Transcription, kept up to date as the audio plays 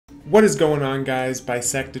What is going on, guys?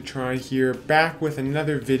 Bisectatron here, back with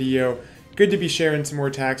another video. Good to be sharing some more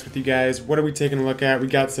attacks with you guys. What are we taking a look at? We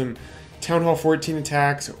got some Town Hall 14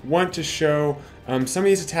 attacks. Want to show some of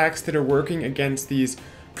these attacks that are working against these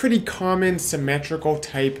pretty common symmetrical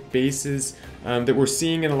type bases that we're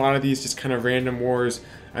seeing in a lot of these just kind of random wars.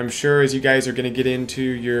 I'm sure as you guys are going to get into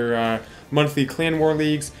your monthly clan war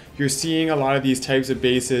leagues, you're seeing a lot of these types of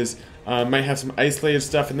bases. Might have some isolated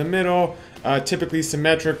stuff in the middle, typically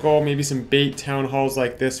symmetrical, maybe some bait town halls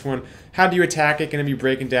like this one. How do you attack it? Going to be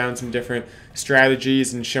breaking down some different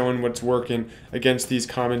strategies and showing what's working against these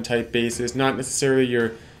common type bases. Not necessarily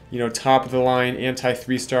your, top of the line anti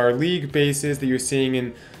 3-star league bases that you're seeing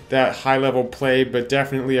in that high level play, but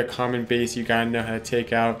definitely a common base you gotta know how to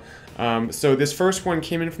take out. So this first one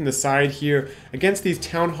came in from the side here against these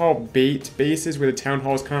town hall bait bases where the town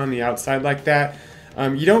hall is kind of on the outside like that.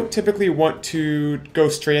 You don't typically want to go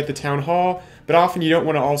straight at the town hall, but often you don't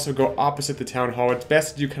want to also go opposite the town hall. It's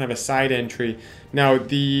best to do kind of a side entry. Now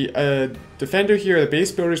the defender here, the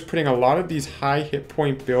base builder, is putting a lot of these high hit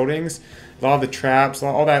point buildings, a lot of the traps,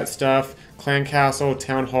 all that stuff, clan castle,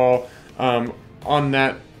 town hall, on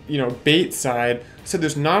that bait side. So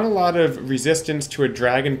there's not a lot of resistance to a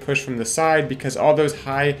dragon push from the side because all those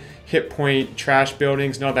high hit point trash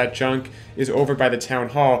buildings and all that junk is over by the town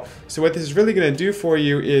hall. So what this is really going to do for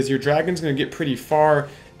you is your dragon's going to get pretty far,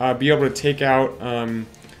 be able to take out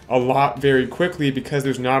a lot very quickly because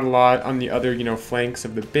there's not a lot on the other flanks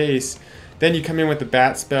of the base. Then you come in with the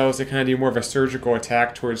bat spells to kind of do more of a surgical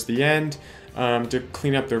attack towards the end. To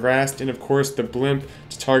clean up the rest, and of course the blimp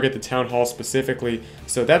to target the town hall specifically.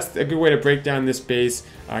 So that's a good way to break down this base.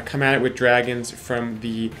 Come at it with dragons from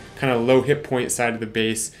the kind of low hit point side of the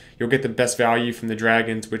base. You'll get the best value from the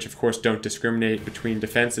dragons, which of course don't discriminate between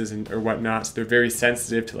defenses or whatnot. So they're very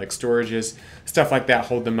sensitive to like storages, stuff like that.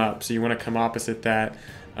 Hold them up. So you want to come opposite that.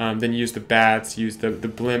 Then use the bats, use the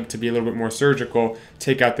blimp to be a little bit more surgical.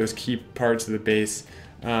 Take out those key parts of the base.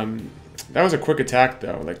 That was a quick attack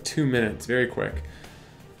though, like 2 minutes, very quick.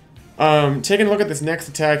 Taking a look at this next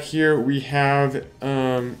attack here, we have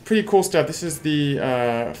pretty cool stuff. This is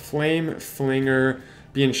the Flame Flinger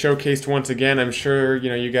being showcased once again. I'm sure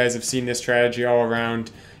you guys have seen this strategy all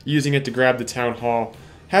around, using it to grab the town hall.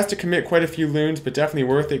 Has to commit quite a few loons, but definitely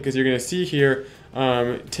worth it because you're going to see here,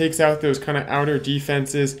 takes out those kind of outer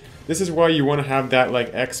defenses. This is why you want to have that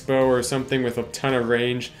like Expo or something with a ton of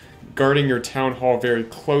range, guarding your town hall very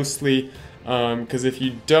closely, because if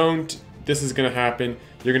you don't, this is going to happen.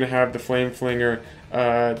 You're going to have the Flame Flinger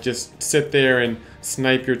just sit there and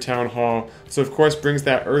snipe your town hall. So of course brings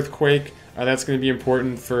that earthquake. That's going to be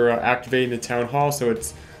important for activating the town hall, so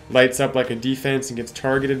it lights up like a defense and gets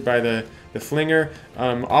targeted by the flinger.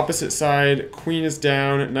 Opposite side, queen is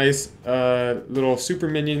down. Nice little super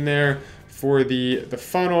minion there for the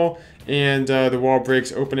funnel, and the wall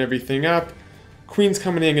breaks, open everything up. Queen's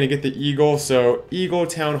coming in, going to get the eagle. So eagle,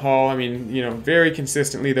 town hall. I mean, very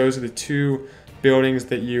consistently, those are the two buildings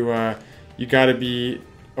that you got to be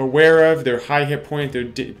aware of. They're high hit point. They're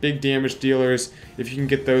big damage dealers. If you can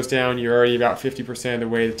get those down, you're already about 50% of the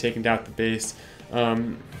way to taking down the base.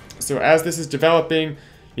 So as this is developing,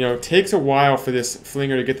 it takes a while for this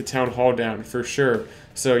flinger to get the town hall down for sure.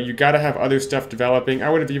 So you got to have other stuff developing. I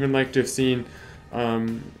would have even liked to have seen.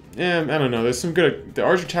 I don't know, there's some good, the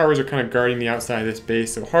Archer Towers are kind of guarding the outside of this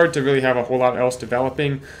base, so hard to really have a whole lot else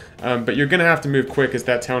developing, but you're going to have to move quick as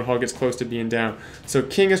that Town Hall gets close to being down. So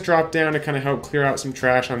King has dropped down to kind of help clear out some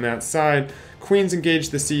trash on that side. Queen's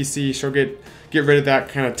engaged the CC, she'll get rid of that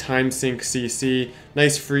kind of time sink CC.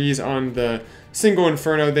 Nice freeze on the single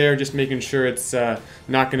Inferno there, just making sure it's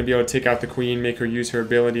not going to be able to take out the Queen, make her use her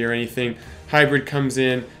ability or anything. Hybrid comes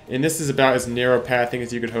in, and this is about as narrow pathing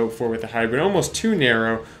as you could hope for with a hybrid. Almost too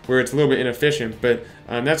narrow, where it's a little bit inefficient, but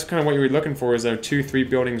that's kind of what you were looking for, is 2-3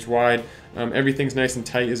 buildings wide. Everything's nice and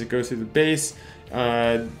tight as it goes through the base.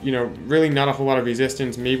 Really not a whole lot of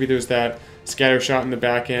resistance. Maybe there's that scatter shot in the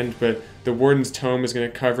back end, but the Warden's Tome is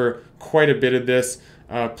going to cover quite a bit of this.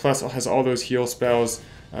 Plus it has all those heal spells.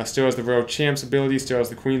 Still has the Royal Champ's ability, still has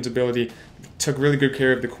the Queen's ability. Took really good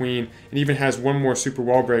care of the Queen, and even has one more super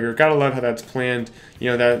wall breaker. Gotta love how that's planned.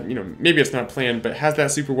 Maybe it's not planned, but has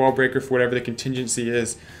that super wall breaker for whatever the contingency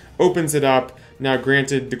is. Opens it up. Now,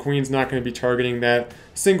 granted, the Queen's not going to be targeting that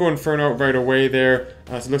single Inferno right away there,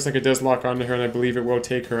 so it looks like it does lock onto her, and I believe it will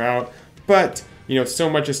take her out. But so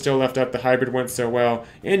much is still left up. The hybrid went so well,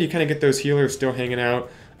 and you kind of get those healers still hanging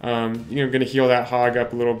out. Going to heal that hog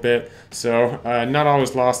up a little bit, so not all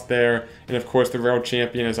is lost there. And of course the Royal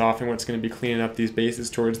Champion is often what's going to be cleaning up these bases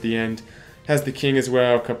towards the end. Has the King as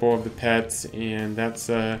well, a couple of the pets, and that's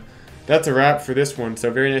a wrap for this one. So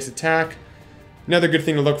very nice attack. Another good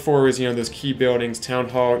thing to look for is, those key buildings, Town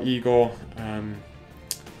Hall, Eagle.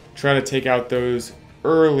 Try to take out those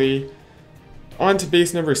early. On to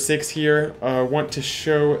base number 6 here. Want to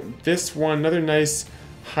show this one, another nice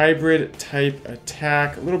hybrid type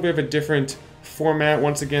attack. A little bit of a different format.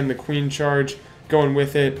 Once again, the queen charge going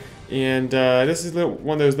with it. And this is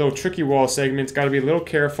one of those little tricky wall segments. Got to be a little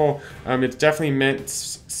careful. It's definitely meant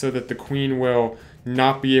so that the queen will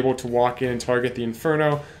not be able to walk in and target the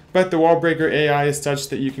Inferno. But the wall breaker AI is such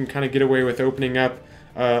that you can kind of get away with opening up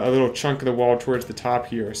a little chunk of the wall towards the top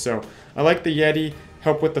here. So I like the Yeti.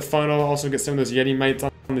 Help with the funnel. Also get some of those Yeti mites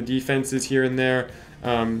on the defenses here and there.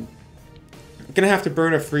 Gonna have to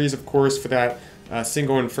burn a freeze, of course, for that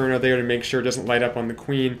single Inferno there to make sure it doesn't light up on the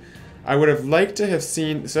queen. I would have liked to have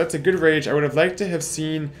seen, so that's a good rage. I would have liked to have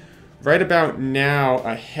seen right about now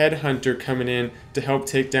a headhunter coming in to help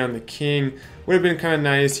take down the king. Would have been kind of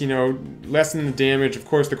nice, lessen the damage. Of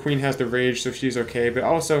course, the queen has the rage, so she's okay, but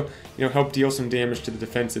also, help deal some damage to the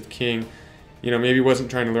defensive king. Maybe wasn't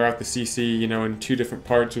trying to lure out the CC, in 2 different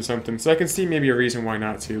parts or something. So I can see maybe a reason why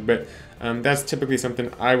not to, but that's typically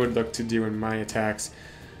something I would look to do in my attacks.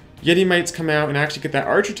 Yeti mites come out and actually get that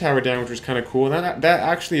archer tower down, which was kind of cool. And that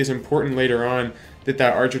actually is important later on, that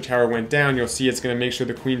archer tower went down. You'll see it's going to make sure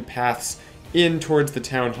the queen paths in towards the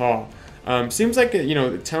town hall. Seems like,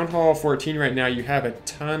 Town Hall 14 right now, you have a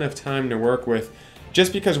ton of time to work with.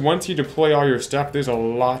 Just because once you deploy all your stuff, there's a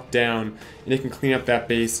lot down, and it can clean up that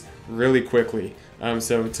base really quickly.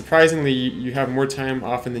 So surprisingly, you have more time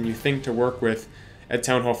often than you think to work with at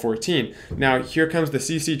Town Hall 14. Now, here comes the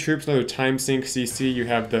CC troops, another time sink CC. You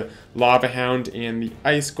have the Lava Hound and the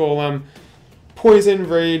Ice Golem. Poison,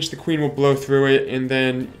 Rage, the queen will blow through it, and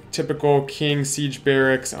then typical King Siege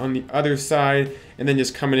Barracks on the other side, and then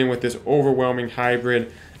just coming in with this overwhelming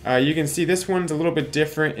hybrid. You can see this one's a little bit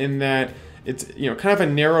different in that it's kind of a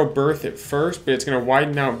narrow berth at first, but it's going to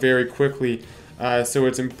widen out very quickly. So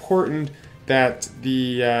it's important that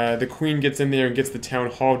the queen gets in there and gets the town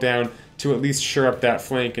hall down to at least shore up that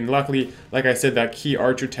flank. And luckily, like I said, that key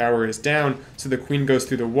archer tower is down, so the queen goes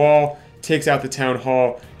through the wall, takes out the town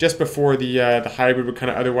hall just before the hybrid would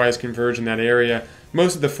kind of otherwise converge in that area.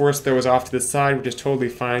 Most of the force, though, is off to the side, which is totally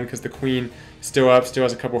fine because the queen still up, still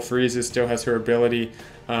has a couple freezes, still has her ability.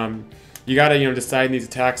 You gotta decide in these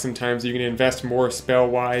attacks sometimes you're gonna invest more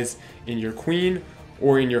spell-wise in your queen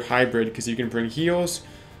or in your hybrid, because you can bring heals,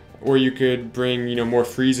 or you could bring more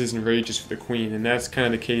freezes and rages for the queen, and that's kind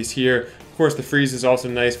of the case here. Of course, the freeze is also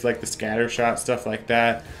nice for like the scatter shot, stuff like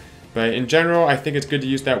that. But in general, I think it's good to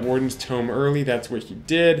use that Warden's Tome early. That's what he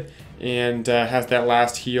did, and has that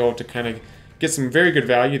last heal to kind of get some very good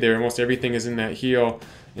value there. Almost everything is in that heal.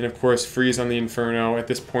 And of course, freeze on the Inferno. At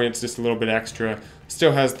this point, it's just a little bit extra.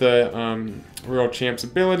 Still has the Royal Champ's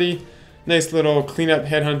ability. Nice little cleanup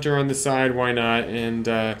headhunter on the side, why not?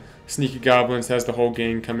 And Sneaky Goblins has the whole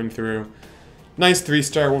gang coming through. Nice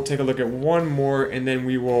 3-star. We'll take a look at one more, and then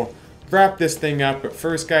we will wrap this thing up. But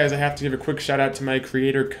first, guys, I have to give a quick shout out to my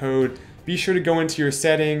creator code. Be sure to go into your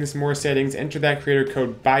settings, more settings, enter that creator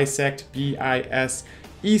code BISECT, B-I-S-E-C-T.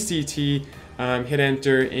 Hit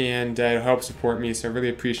enter, and it'll help support me, so I really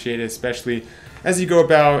appreciate it, especially as you go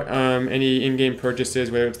about any in-game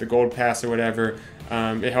purchases, whether it's the gold pass or whatever.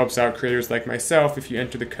 It helps out creators like myself if you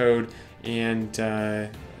enter the code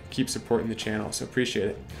and keep supporting the channel, so appreciate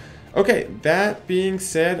it. Okay, that being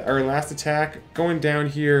said, our last attack going down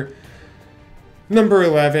here, number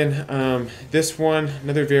 11. This one,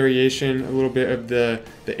 another variation, a little bit of the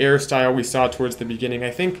air style we saw towards the beginning.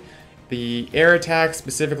 I think the air attacks,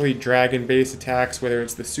 specifically dragon-based attacks, whether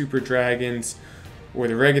it's the super dragons or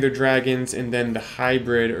the regular dragons, and then the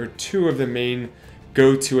hybrid, are two of the main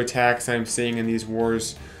go-to attacks I'm seeing in these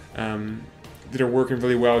wars that are working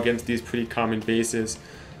really well against these pretty common bases.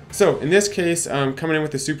 So in this case, coming in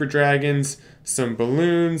with the super dragons, some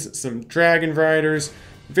balloons, some dragon riders,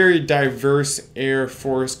 very diverse air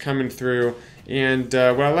force coming through. And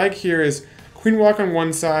what I like here is Queen Walk on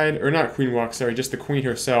one side, or not Queen Walk, sorry, just the Queen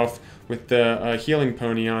herself with the healing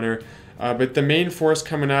pony on her. But the main force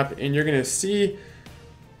coming up, and you're going to see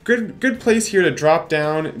good place here to drop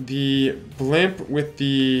down the blimp with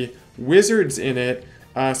the wizards in it.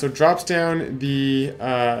 So it drops down the,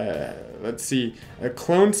 let's see, a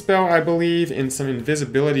clone spell, I believe, and some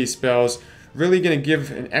invisibility spells. Really going to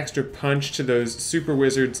give an extra punch to those super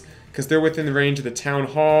wizards because they're within the range of the town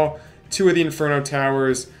hall, 2 of the Inferno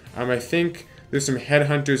towers. I think there's some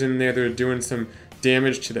headhunters in there that are doing some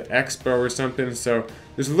damage to the expo or something. So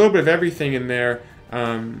there's a little bit of everything in there.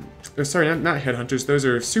 Sorry, not headhunters. Those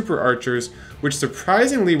are super archers, which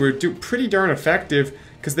surprisingly were pretty darn effective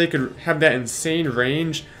because they could have that insane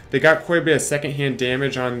range. They got quite a bit of secondhand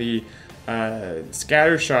damage on the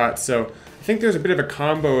scatter shots. So I think there's a bit of a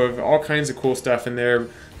combo of all kinds of cool stuff in there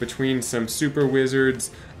between some super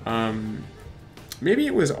wizards. Maybe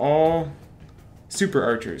it was all super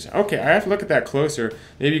archers. Okay, I have to look at that closer.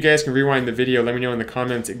 Maybe you guys can rewind the video. Let me know in the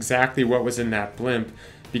comments exactly what was in that blimp,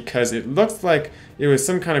 because it looks like it was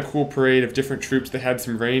some kind of cool parade of different troops that had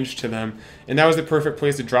some range to them, and that was the perfect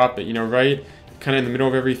place to drop it. You know, right, kind of in the middle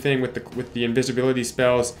of everything with the invisibility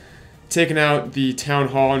spells, taking out the town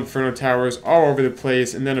hall inferno towers all over the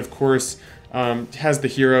place, and then of course has the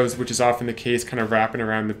heroes, which is often the case, kind of wrapping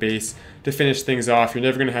around the base to finish things off. You're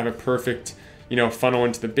never going to have a perfect, you know, funnel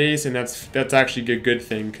into the base, and that's actually a good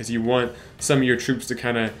thing, because you want some of your troops to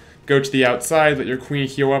kind of go to the outside, let your queen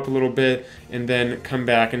heal up a little bit, and then come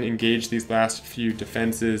back and engage these last few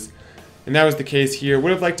defenses. And that was the case here.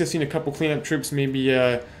 Would have liked to have seen a couple cleanup troops, maybe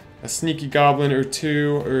a sneaky goblin or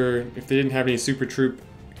two, or if they didn't have any super troop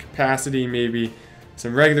capacity, maybe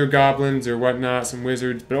some regular goblins or whatnot, some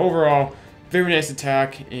wizards. But overall, very nice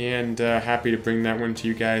attack, and happy to bring that one to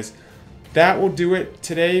you guys. That will do it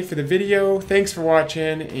today for the video. Thanks for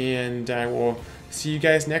watching, and I will see you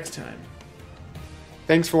guys next time.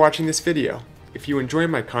 Thanks for watching this video. If you enjoy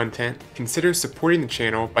my content, consider supporting the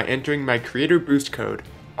channel by entering my creator boost code,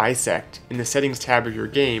 BISECT, in the settings tab of your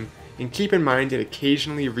game, and keep in mind it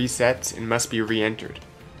occasionally resets and must be re-entered.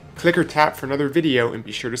 Click or tap for another video and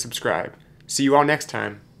be sure to subscribe. See you all next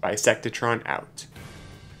time. Bisectatron out.